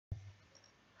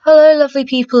Hello lovely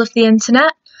people of the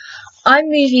internet, I'm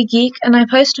Movie Geek and I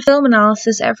post a film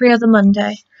analysis every other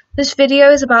Monday. This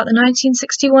video is about the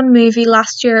 1961 movie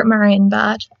Last Year at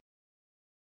Marienbad.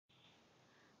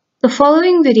 The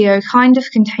following video kind of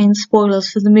contains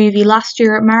spoilers for the movie Last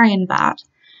Year at Marienbad.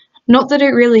 Not that it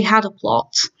really had a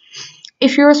plot.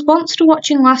 If your response to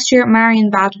watching Last Year at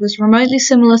Marienbad was remotely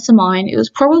similar to mine, it was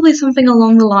probably something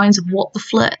along the lines of what the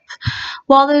flip.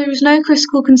 While there is no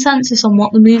critical consensus on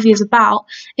what the movie is about,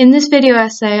 in this video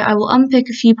essay I will unpick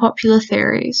a few popular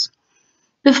theories.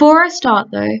 Before I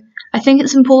start though, I think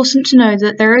it's important to know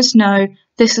that there is no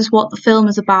 "this is what the film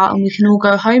is about and we can all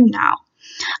go home now,"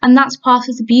 and that's part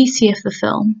of the beauty of the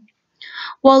film.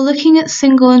 While looking at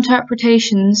single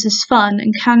interpretations is fun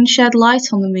and can shed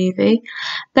light on the movie,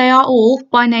 they are all,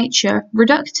 by nature,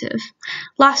 reductive.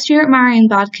 Last Year at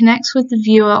Marienbad connects with the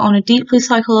viewer on a deeply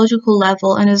psychological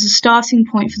level and is a starting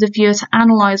point for the viewer to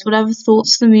analyse whatever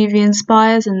thoughts the movie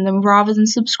inspires in them rather than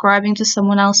subscribing to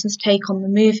someone else's take on the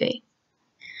movie.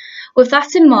 With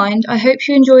that in mind, I hope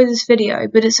you enjoy this video,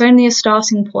 but it's only a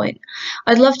starting point.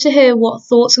 I'd love to hear what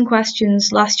thoughts and questions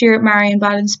Last Year at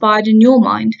Marienbad inspired in your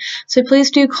mind, so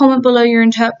please do comment below your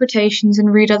interpretations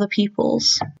and read other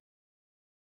people's.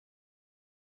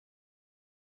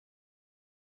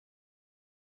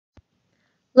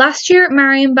 Last Year at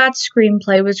Marienbad's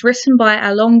screenplay was written by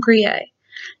Alain Grillet.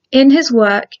 In his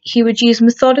work, he would use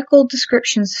methodical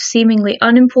descriptions of seemingly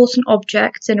unimportant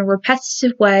objects in a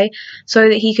repetitive way so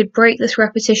that he could break this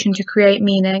repetition to create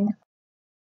meaning.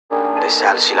 Des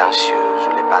salles silencieuses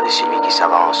où les pas des civils qui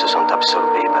s'avancent sont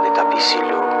absorbés par des tapis si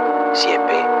lourds, si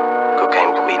épais,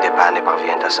 qu'aucun bruit des pas ne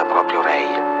parvient à sa propre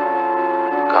oreille,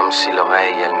 comme si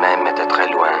l'oreille elle-même était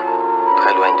très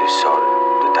loin du sol.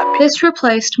 This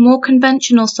replaced more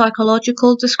conventional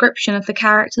psychological description of the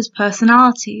characters'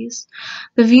 personalities.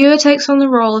 The viewer takes on the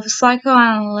role of a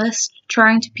psychoanalyst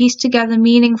trying to piece together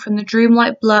meaning from the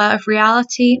dreamlike blur of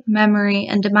reality, memory,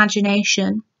 and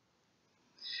imagination.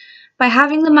 By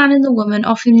having the man and the woman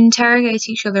often interrogate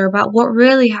each other about what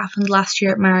really happened last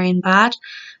year at Marienbad,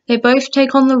 they both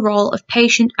take on the role of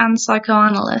patient and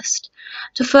psychoanalyst.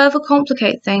 To further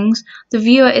complicate things, the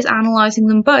viewer is analysing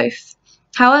them both.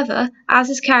 However, as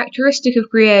is characteristic of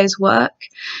Grillet's work,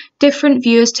 different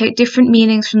viewers take different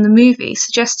meanings from the movie,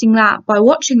 suggesting that, by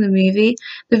watching the movie,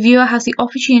 the viewer has the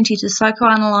opportunity to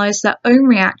psychoanalyse their own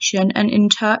reaction and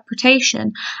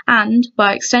interpretation, and,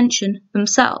 by extension,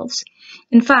 themselves.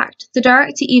 In fact, the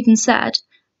director even said,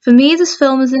 "For me, this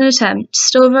film is an attempt,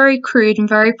 still very crude and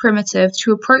very primitive,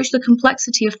 to approach the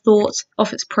complexity of thought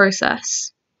of its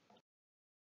process."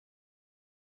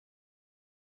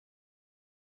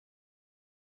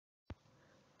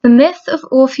 The myth of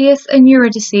Orpheus and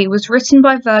Eurydice was written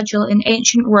by Virgil in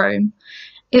ancient Rome.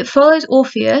 It follows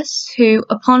Orpheus, who,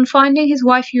 upon finding his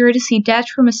wife Eurydice dead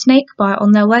from a snake bite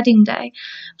on their wedding day,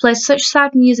 plays such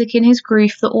sad music in his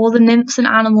grief that all the nymphs and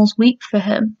animals weep for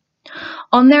him.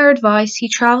 On their advice, he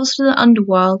travels to the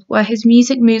underworld, where his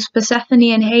music moves Persephone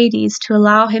and Hades to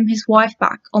allow him his wife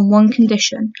back on one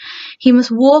condition. He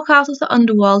must walk out of the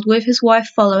underworld with his wife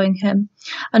following him,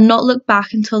 and not look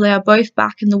back until they are both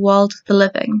back in the world of the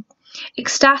living.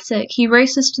 Ecstatic, he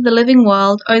races to the living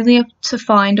world, only to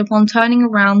find, upon turning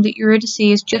around, that Eurydice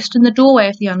is just in the doorway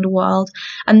of the underworld,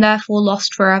 and therefore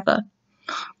lost forever.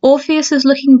 Orpheus's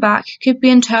looking back could be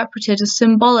interpreted as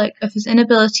symbolic of his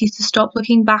inability to stop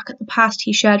looking back at the past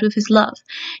he shared with his love.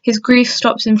 His grief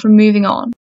stops him from moving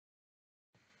on.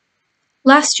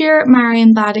 Last Year at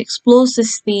Marienbad explores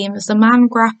this theme as the man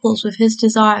grapples with his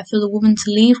desire for the woman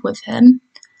to leave with him,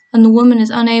 and the woman is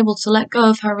unable to let go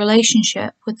of her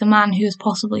relationship with the man who is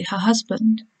possibly her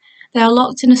husband. They are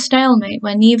locked in a stalemate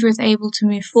where neither is able to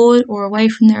move forward or away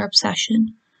from their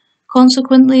obsession.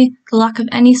 Consequently, the lack of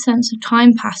any sense of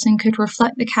time passing could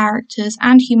reflect the characters'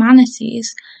 and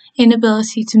humanity's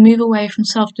inability to move away from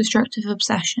self-destructive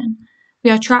obsession.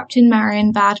 We are trapped in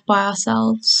Marienbad by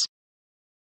ourselves.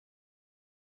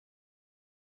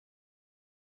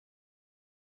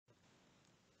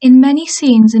 In many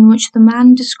scenes in which the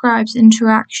man describes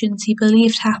interactions he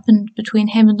believed happened between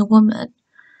him and the woman,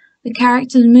 the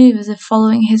characters move as if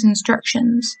following his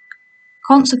instructions.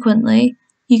 Consequently,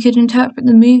 you could interpret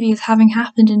the movie as having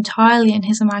happened entirely in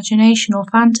his imagination or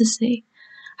fantasy.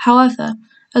 However,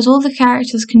 as all the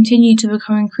characters continue to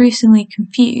become increasingly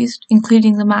confused,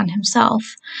 including the man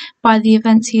himself, by the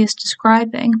events he is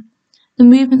describing, the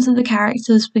movements of the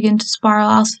characters begin to spiral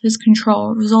out of his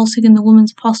control, resulting in the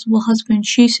woman's possible husband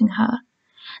shooting her.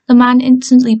 The man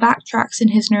instantly backtracks in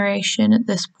his narration at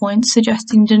this point,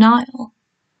 suggesting denial.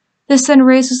 This then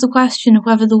raises the question of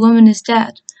whether the woman is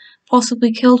dead,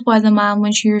 possibly killed by the man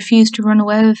when she refused to run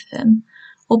away with him,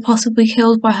 or possibly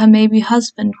killed by her maybe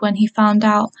husband when he found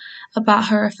out about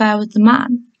her affair with the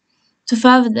man. To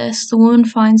further this, the woman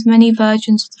finds many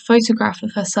versions of the photograph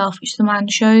of herself which the man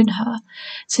showed her,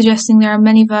 suggesting there are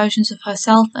many versions of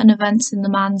herself and events in the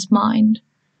man's mind.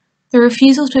 The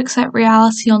refusal to accept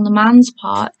reality on the man's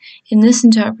part, in this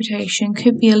interpretation,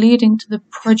 could be alluding to the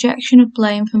projection of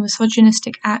blame for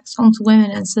misogynistic acts onto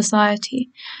women in society.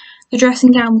 The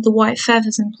dressing down with the white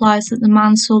feathers implies that the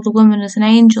man saw the woman as an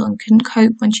angel and couldn't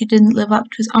cope when she didn't live up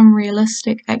to his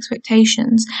unrealistic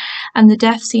expectations, and the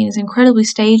death scene is incredibly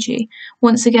stagey,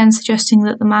 once again suggesting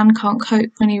that the man can't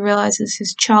cope when he realizes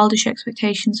his childish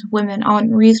expectations of women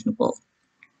aren't reasonable.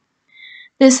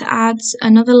 This adds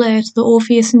another layer to the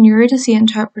Orpheus and Eurydice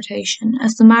interpretation,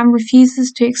 as the man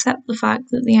refuses to accept the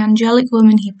fact that the angelic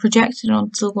woman he projected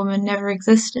onto the woman never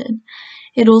existed.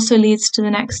 It also leads to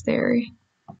the next theory.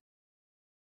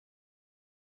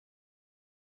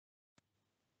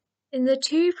 In the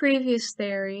two previous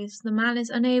theories, the man is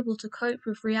unable to cope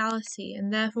with reality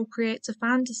and therefore creates a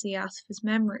fantasy out of his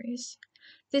memories.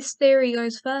 This theory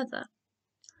goes further.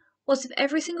 What if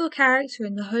every single character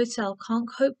in the hotel can't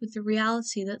cope with the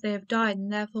reality that they have died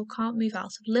and therefore can't move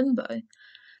out of limbo?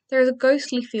 There is a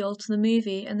ghostly feel to the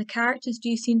movie, and the characters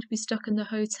do seem to be stuck in the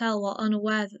hotel while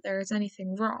unaware that there is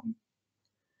anything wrong.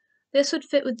 This would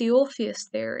fit with the Orpheus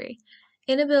theory.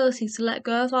 Inability to let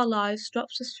go of our lives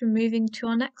stops us from moving to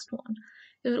our next one.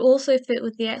 It would also fit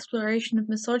with the exploration of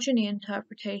misogyny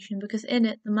interpretation, because in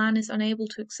it the man is unable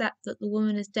to accept that the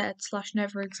woman is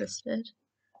dead/never existed.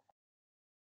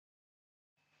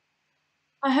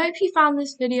 I hope you found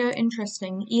this video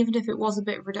interesting, even if it was a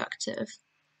bit reductive.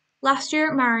 Last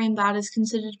Year at Marienbad is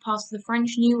considered part of the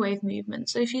French New Wave movement,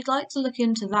 so if you'd like to look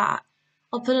into that,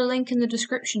 I'll put a link in the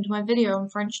description to my video on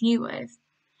French New Wave.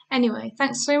 Anyway,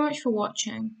 thanks so much for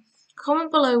watching. Comment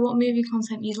below what movie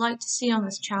content you'd like to see on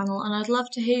this channel, and I'd love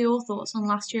to hear your thoughts on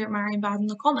Last Year at Marienbad in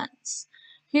the comments.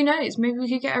 Who knows, maybe we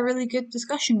could get a really good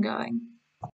discussion going.